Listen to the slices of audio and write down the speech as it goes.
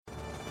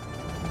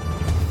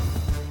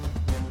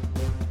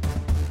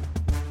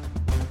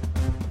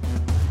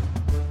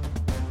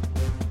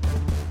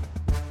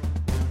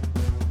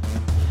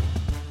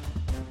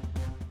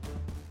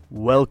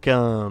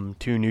Welcome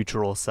to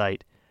Neutral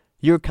Site,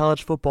 your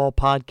college football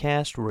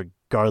podcast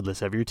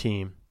regardless of your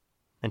team.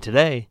 And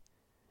today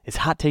is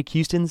Hot Take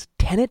Houston's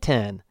 10 at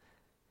 10.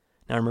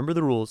 Now remember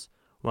the rules.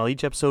 While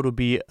each episode will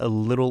be a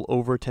little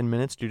over 10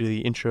 minutes due to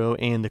the intro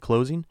and the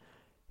closing,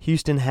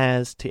 Houston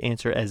has to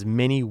answer as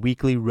many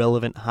weekly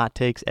relevant hot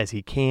takes as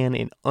he can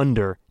in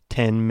under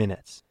 10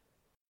 minutes.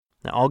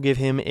 Now I'll give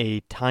him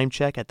a time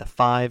check at the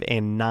 5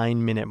 and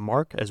 9 minute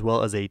mark, as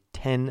well as a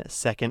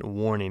 10-second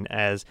warning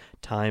as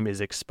time is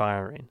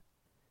expiring.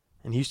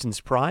 And Houston's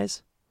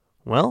prize?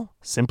 Well,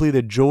 simply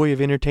the joy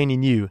of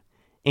entertaining you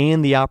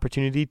and the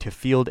opportunity to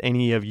field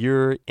any of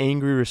your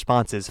angry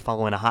responses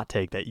following a hot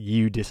take that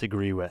you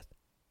disagree with.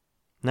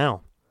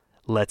 Now,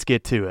 let's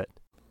get to it.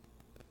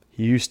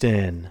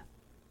 Houston,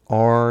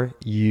 are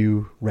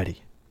you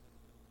ready?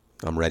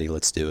 I'm ready.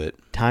 Let's do it.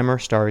 Timer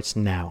starts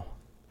now.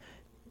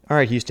 All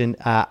right, Houston.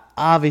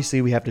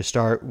 Obviously, we have to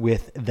start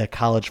with the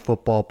college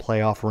football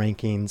playoff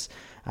rankings.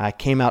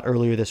 Came out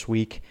earlier this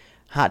week.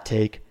 Hot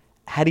take.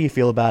 How do you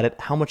feel about it?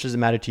 How much does it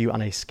matter to you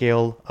on a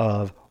scale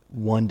of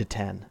 1 to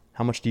 10?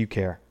 How much do you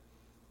care?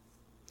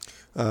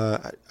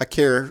 I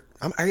care.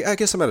 I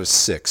guess I'm at a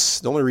 6.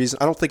 The only reason,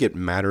 I don't think it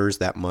matters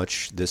that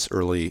much this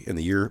early in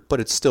the year,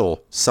 but it's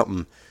still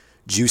something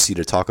juicy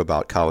to talk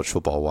about college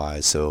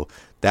football-wise. So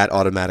that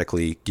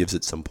automatically gives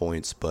it some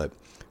points, but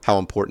how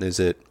important is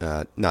it?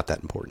 Not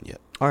that important yet.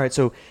 All right,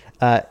 so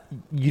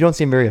you don't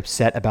seem very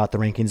upset about the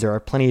rankings. There are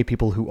plenty of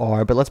people who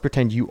are, but let's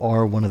pretend you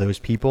are one of those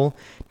people.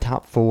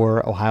 Top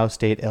 4, Ohio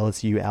State,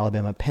 LSU,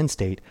 Alabama, Penn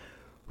State.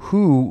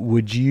 Who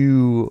would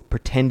you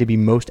pretend to be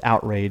most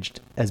outraged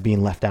as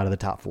being left out of the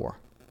top 4?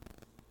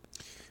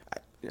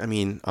 I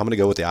mean, I'm going to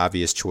go with the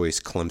obvious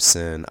choice,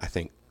 Clemson. I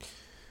think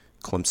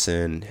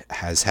Clemson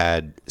has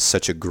had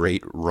such a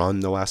great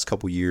run the last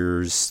couple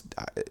years.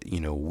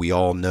 We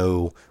all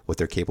know what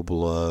they're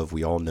capable of.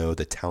 We all know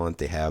the talent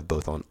they have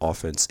both on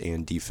offense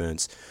and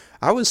defense.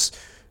 I was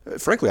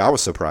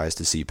surprised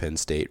to see Penn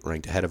State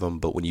ranked ahead of them,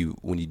 but when you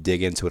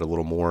dig into it a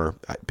little more,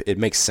 it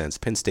makes sense.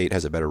 Penn State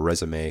has a better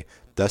resume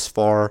thus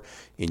far,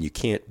 and you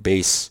can't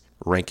base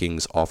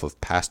rankings off of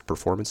past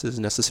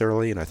performances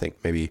necessarily, and I think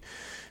maybe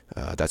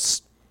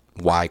that's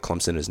why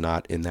Clemson is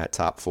not in that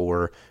top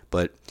 4.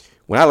 But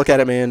when I look at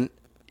it, man,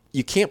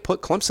 you can't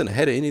put Clemson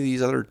ahead of any of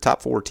these other top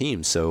 4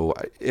 teams. So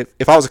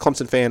if I was a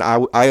Clemson fan,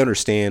 I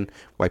understand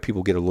why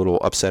people get a little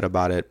upset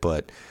about it.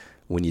 But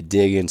when you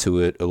dig into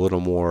it a little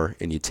more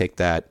and you take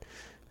that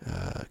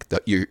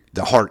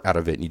the heart out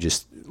of it and you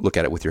just look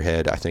at it with your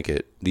head, I think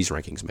these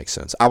rankings make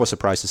sense. I was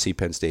surprised to see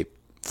Penn State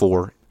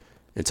 4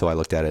 until I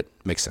looked at it.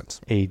 Makes sense.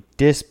 A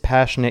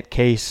dispassionate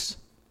case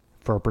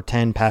for a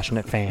pretend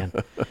passionate fan.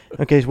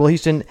 Okay, well,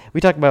 Houston, we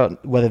talked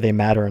about whether they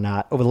matter or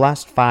not. Over the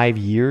last 5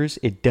 years,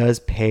 it does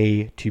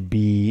pay to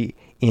be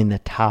in the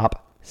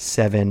top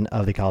 7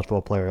 of the college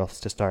football playoffs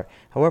to start.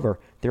 However,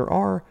 there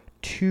are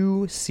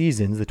 2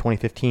 seasons, the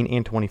 2015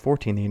 and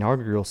 2014, the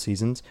inaugural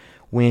seasons,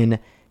 when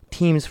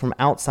teams from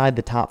outside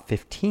the top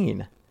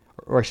 15,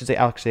 or I should say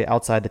actually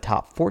outside the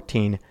top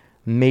 14,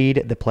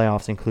 made the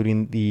playoffs,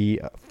 including the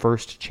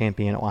first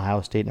champion, Ohio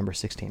State, number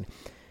 16.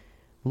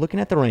 Looking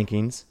at the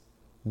rankings,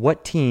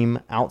 what team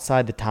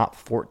outside the top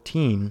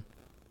 14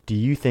 do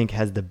you think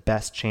has the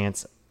best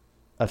chance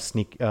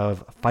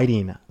of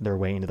fighting their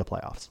way into the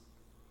playoffs?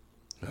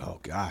 Oh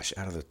gosh,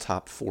 out of the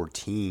top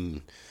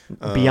 14,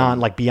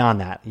 beyond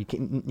that, you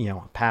can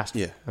past.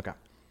 Yeah. Okay.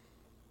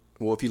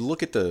 Well, if you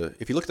look at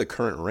the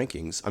current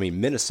rankings, I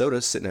mean,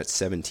 Minnesota's sitting at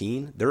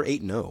 17. They're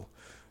 8-0.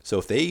 So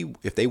if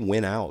they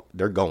win out,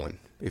 they're going.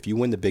 If you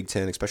win the Big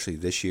Ten, especially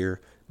this year,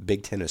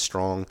 Big Ten is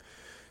strong.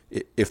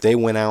 If they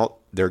win out,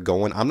 they're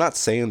going. I'm not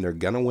saying they're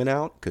going to win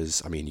out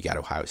because, I mean, you got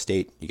Ohio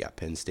State, you got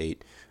Penn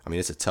State. I mean,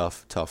 it's a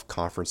tough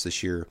conference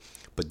this year.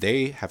 But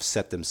they have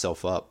set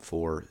themselves up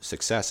for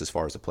success as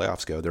far as the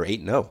playoffs go. They're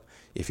 8-0.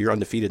 If you're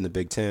undefeated in the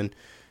Big Ten,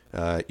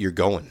 you're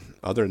going.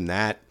 Other than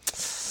that,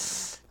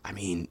 I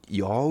mean,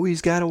 you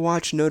always got to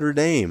watch Notre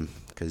Dame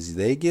because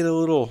I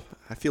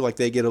feel like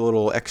they get a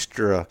little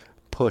extra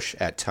push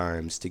at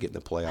times to get in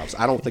the playoffs.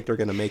 I don't think they're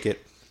going to make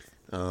it.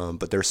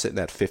 But they're sitting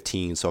at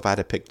 15. So if I had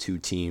to pick 2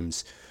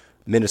 teams,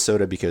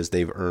 Minnesota because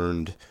they've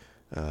earned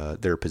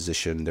their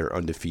position, they're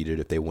undefeated.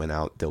 If they win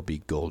out, they'll be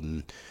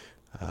golden.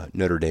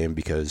 Notre Dame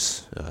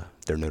because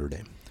they're Notre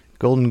Dame.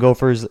 Golden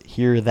Gophers,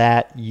 hear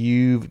that.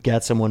 You've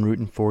got someone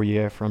rooting for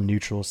you from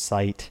Neutral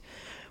Site.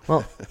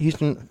 Well,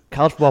 Houston,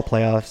 college football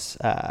playoffs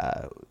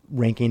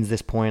rankings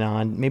this point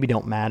on maybe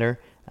don't matter.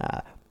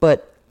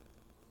 But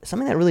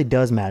something that really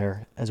does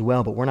matter as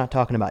well, but we're not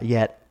talking about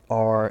yet,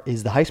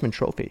 is the Heisman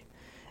Trophy.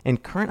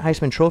 And current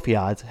Heisman Trophy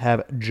odds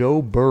have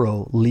Joe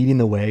Burrow leading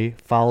the way,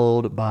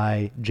 followed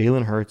by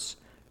Jalen Hurts,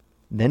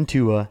 then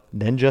Tua,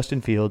 then Justin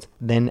Fields,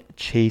 then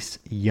Chase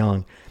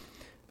Young.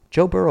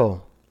 Joe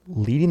Burrow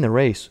leading the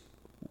race.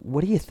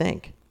 What do you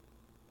think?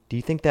 Do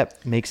you think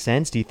that makes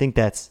sense? Do you think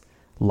that's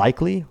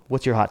likely?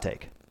 What's your hot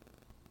take?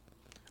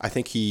 I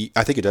think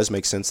it does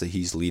make sense that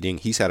he's leading.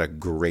 He's had a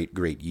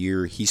great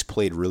year. He's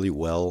played really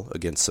well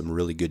against some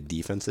really good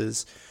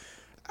defenses.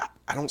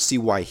 I don't see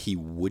why he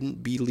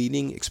wouldn't be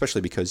leading,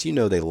 especially because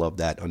they love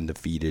that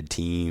undefeated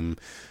team,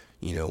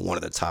 one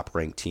of the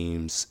top-ranked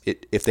teams.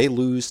 If they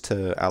lose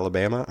to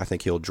Alabama, I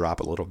think he'll drop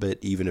a little bit,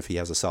 even if he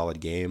has a solid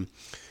game.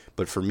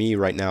 But for me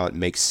right now, it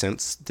makes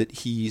sense that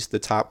he's the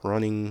top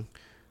in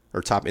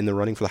the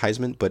running for the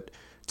Heisman. But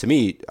to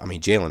me,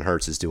 Jalen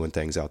Hurts is doing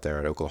things out there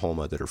at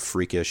Oklahoma that are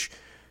freakish.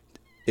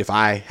 If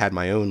I had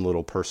my own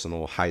little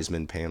personal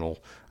Heisman panel,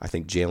 I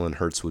think Jalen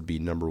Hurts would be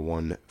number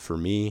one for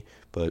me.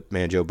 But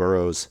man, Joe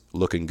Burrow's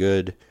looking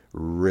good,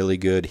 really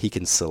good. He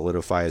can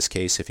solidify his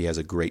case if he has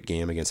a great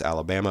game against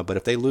Alabama. But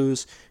if they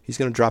lose, he's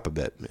going to drop a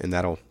bit, and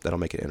that'll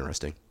make it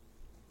interesting.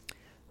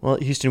 Well,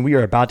 Houston, we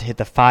are about to hit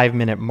the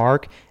 5-minute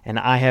mark, and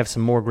I have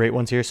some more great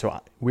ones here. So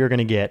we're going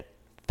to get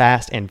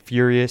fast and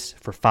furious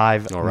for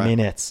 5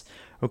 minutes.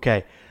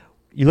 Okay.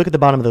 You look at the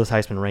bottom of those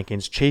Heisman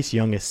rankings, Chase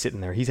Young is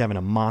sitting there. He's having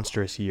a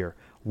monstrous year.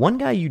 One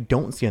guy you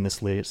don't see on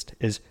this list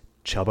is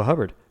Chuba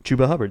Hubbard,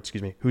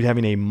 who's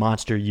having a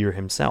monster year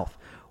himself.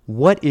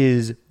 What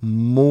is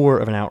more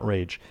of an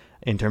outrage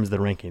in terms of the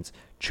rankings,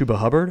 Chuba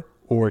Hubbard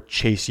or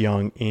Chase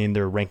Young in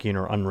their ranking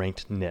or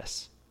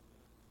unrankedness?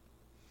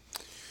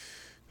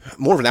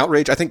 More of an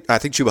outrage. I think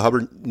Chuba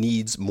Hubbard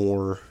needs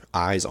more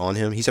eyes on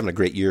him. He's having a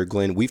great year,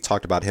 Glenn. We've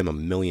talked about him a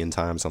million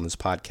times on this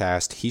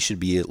podcast. He should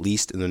be at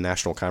least in the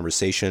national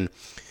conversation.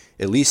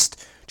 At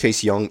least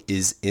Chase Young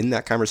is in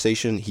that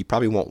conversation. He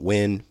probably won't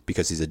win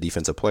because he's a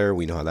defensive player.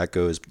 We know how that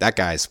goes. That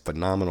guy's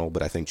phenomenal,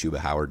 but I think Chuba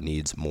Hubbard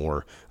needs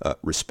more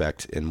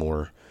respect and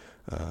more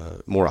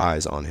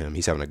eyes on him.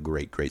 He's having a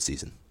great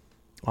season.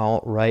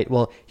 All right.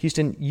 Well,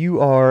 Houston, you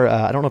are,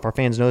 I don't know if our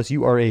fans know this,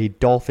 you are a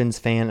Dolphins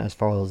fan as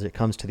far as it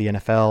comes to the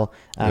NFL.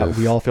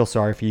 We all feel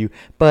sorry for you,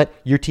 but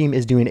your team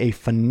is doing a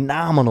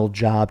phenomenal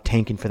job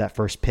tanking for that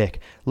first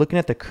pick. Looking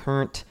at the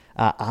current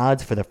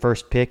odds for the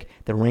first pick,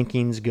 the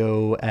rankings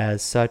go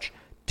as such: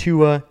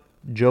 Tua,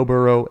 Joe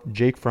Burrow,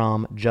 Jake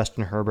Fromm,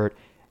 Justin Herbert,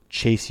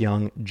 Chase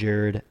Young,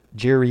 Jerry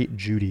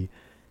Jeudy.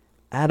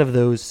 Out of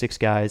those 6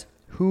 guys,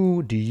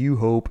 who do you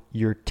hope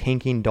your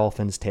tanking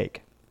Dolphins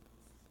take?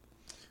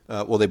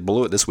 Well, they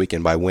blew it this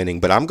weekend by winning,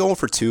 but I'm going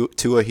for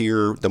Tua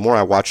here. The more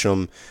I watch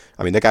him,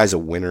 that guy's a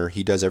winner.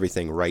 He does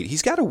everything right.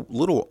 He's got a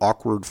little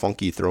awkward,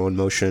 funky throwing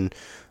motion,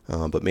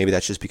 but maybe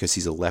that's just because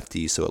he's a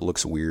lefty, so it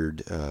looks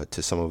weird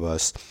to some of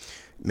us.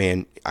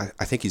 Man,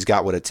 I think he's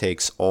got what it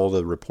takes. All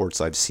the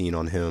reports I've seen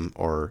on him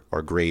are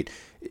great.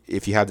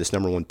 If you have this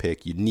number 1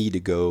 pick, you need to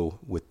go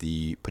with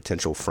the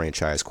potential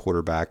franchise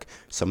quarterback.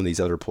 Some of these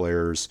other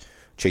players,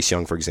 Chase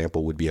Young, for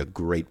example, would be a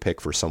great pick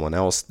for someone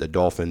else. The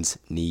Dolphins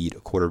need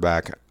a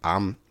quarterback.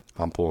 I'm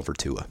pulling for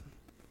Tua.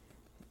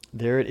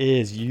 There it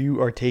is.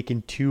 You are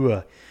taking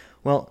Tua.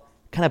 Well,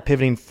 kind of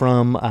pivoting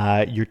from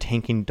your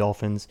tanking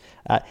Dolphins,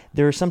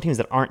 there are some teams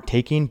that aren't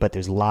taking, but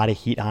there's a lot of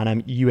heat on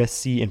them.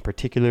 USC in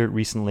particular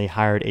recently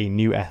hired a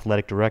new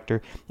athletic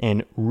director,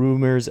 and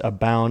rumors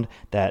abound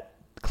that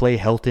Clay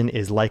Helton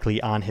is likely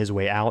on his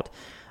way out.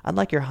 I'd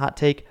like your hot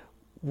take.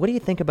 What do you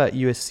think about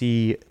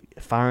USC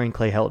firing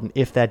Clay Helton,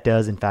 if that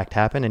does in fact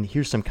happen? And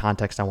here's some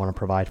context I want to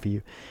provide for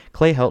you.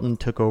 Clay Helton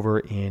took over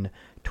in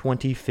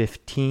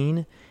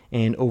 2015,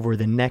 and over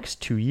the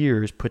next 2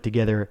 years put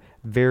together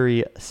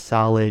very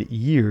solid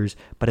years,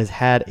 but has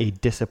had a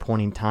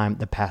disappointing time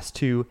the past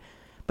 2.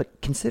 But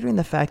considering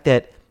the fact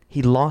that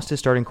he lost his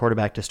starting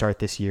quarterback to start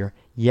this year,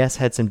 yes,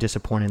 had some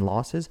disappointing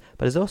losses,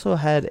 but has also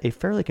had a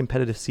fairly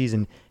competitive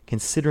season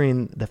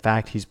considering the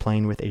fact he's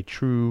playing with a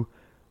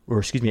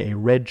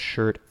red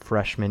shirt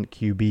freshman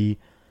QB.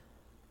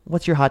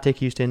 What's your hot take,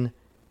 Houston?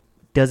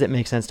 Does it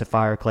make sense to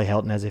fire Clay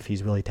Helton as if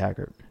he's Willie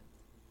Taggart?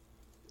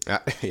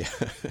 Yeah.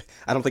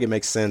 I don't think it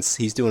makes sense.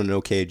 He's doing an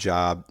okay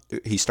job.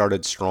 He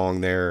started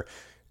strong there.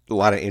 A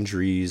lot of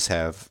injuries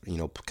have,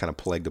 kind of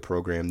plagued the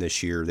program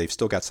this year. They've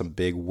still got some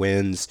big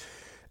wins.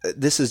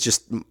 This is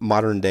just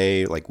modern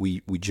day. Like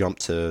we jump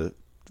to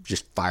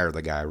just fire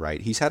the guy,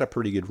 right? He's had a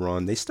pretty good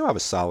run. They still have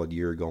a solid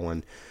year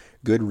going.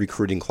 Good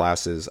recruiting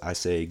classes. I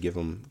say give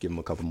him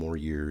a couple more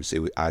years.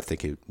 I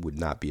think it would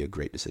not be a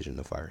great decision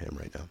to fire him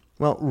right now.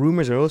 Well,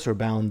 rumors are also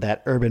abound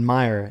that Urban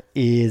Meyer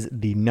is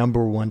the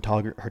number 1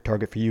 target for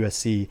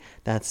USC.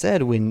 That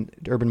said, when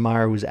Urban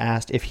Meyer was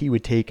asked if he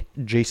would take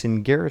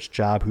Jason Garrett's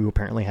job, who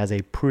apparently has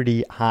a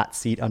pretty hot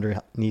seat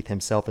underneath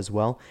himself as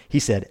well, he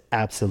said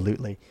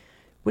absolutely.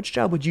 Which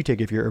job would you take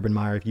if you're Urban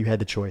Meyer if you had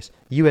the choice?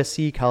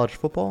 USC college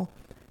football,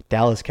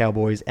 Dallas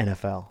Cowboys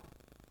NFL.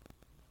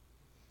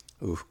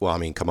 Oof, well,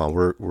 come on,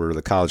 we're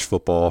the college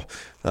football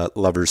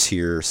lovers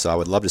here, so I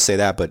would love to say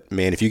that, but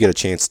man, if you get a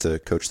chance to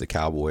coach the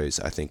Cowboys,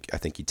 I think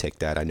you take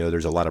that. I know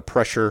there's a lot of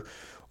pressure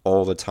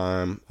all the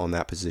time on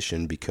that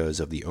position because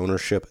of the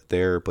ownership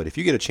there, but if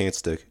you get a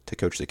chance to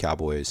coach the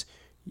Cowboys,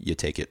 you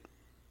take it.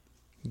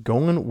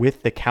 Going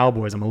with the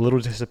Cowboys, I'm a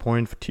little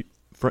disappointed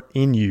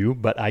in you,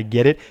 but I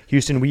get it.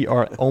 Houston, we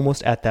are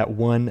almost at that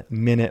 1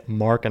 minute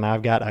mark, and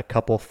I've got a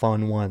couple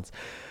fun ones.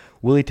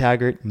 Willie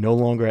Taggart no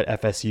longer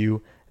at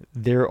FSU.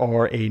 There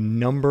are a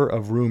number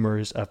of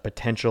rumors of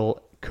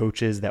potential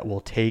coaches that will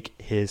take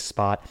his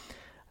spot.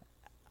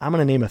 I'm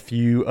going to name a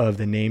few of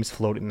the names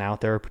floating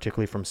out there,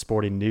 particularly from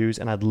Sporting News,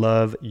 and I'd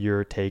love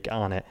your take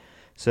on it.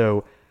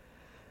 So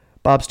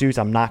Bob Stoops,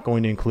 I'm not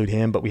going to include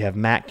him, but we have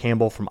Matt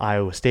Campbell from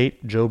Iowa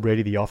State. Joe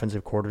Brady, the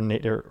offensive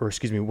coordinator,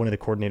 one of the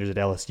coordinators at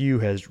LSU,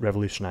 has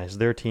revolutionized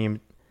their team.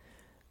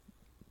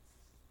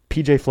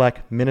 PJ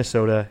Fleck,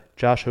 Minnesota,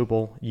 Josh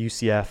Heupel,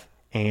 UCF,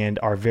 and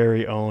our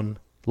very own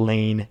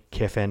Lane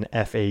Kiffin,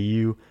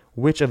 FAU.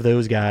 Which of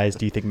those guys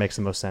do you think makes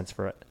the most sense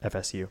for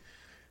FSU?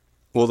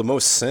 Well, the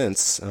most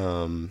sense,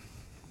 you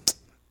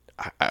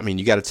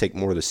got to take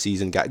more of the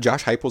season.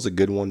 Josh Heupel's a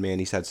good one, man.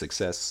 He's had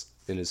success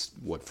in his,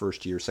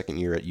 second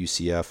year at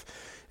UCF.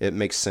 It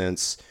makes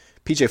sense.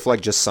 PJ Fleck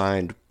just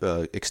signed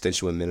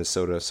extension with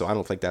Minnesota, so I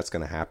don't think that's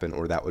going to happen,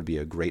 or that would be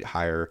a great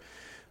hire.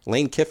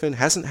 Lane Kiffin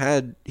hasn't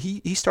had –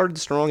 he started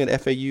strong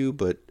at FAU,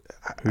 but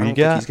I don't think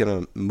he's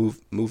going to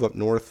move up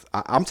north.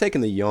 I'm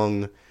taking the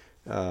young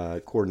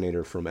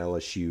coordinator from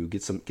LSU,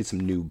 get some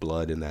new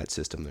blood in that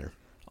system there.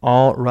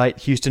 All right,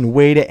 Houston,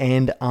 way to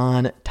end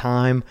on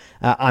time.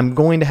 I'm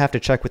going to have to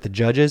check with the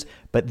judges,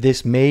 but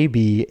this may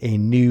be a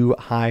new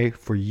high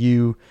for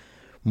you.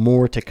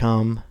 More to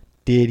come.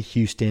 Did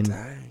Houston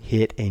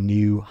hit a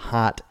new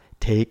hot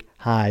take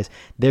highs?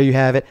 There you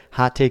have it.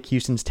 Hot Take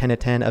Houston's 10 to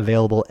 10,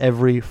 available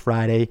every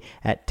Friday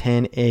at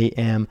 10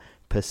 a.m.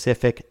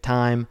 Pacific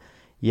time.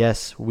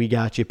 Yes, we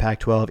got you,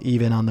 Pac-12,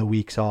 even on the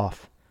weeks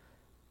off.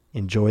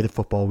 Enjoy the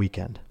football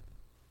weekend.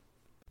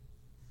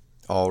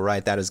 All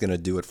right, that is going to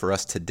do it for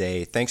us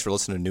today. Thanks for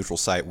listening to Neutral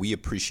Site. We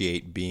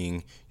appreciate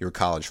being your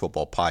college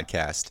football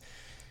podcast.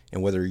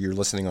 And whether you're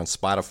listening on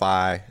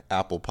Spotify,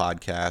 Apple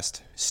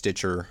Podcast,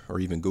 Stitcher, or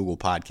even Google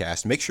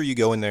Podcast, make sure you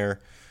go in there,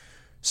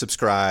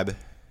 subscribe,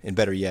 and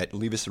better yet,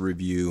 leave us a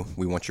review.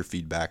 We want your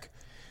feedback.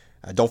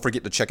 Don't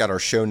forget to check out our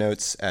show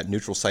notes at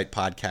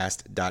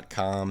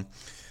neutralsitepodcast.com.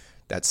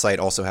 That site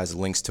also has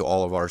links to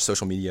all of our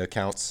social media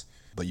accounts.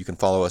 But you can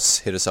follow us,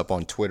 hit us up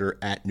on Twitter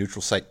at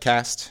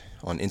NeutralSiteCast.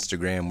 On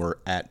Instagram, we're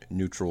at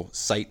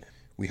NeutralSite.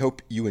 We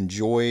hope you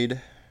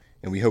enjoyed,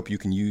 and we hope you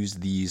can use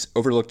these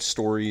overlooked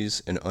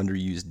stories and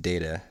underused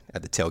data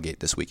at the tailgate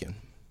this weekend.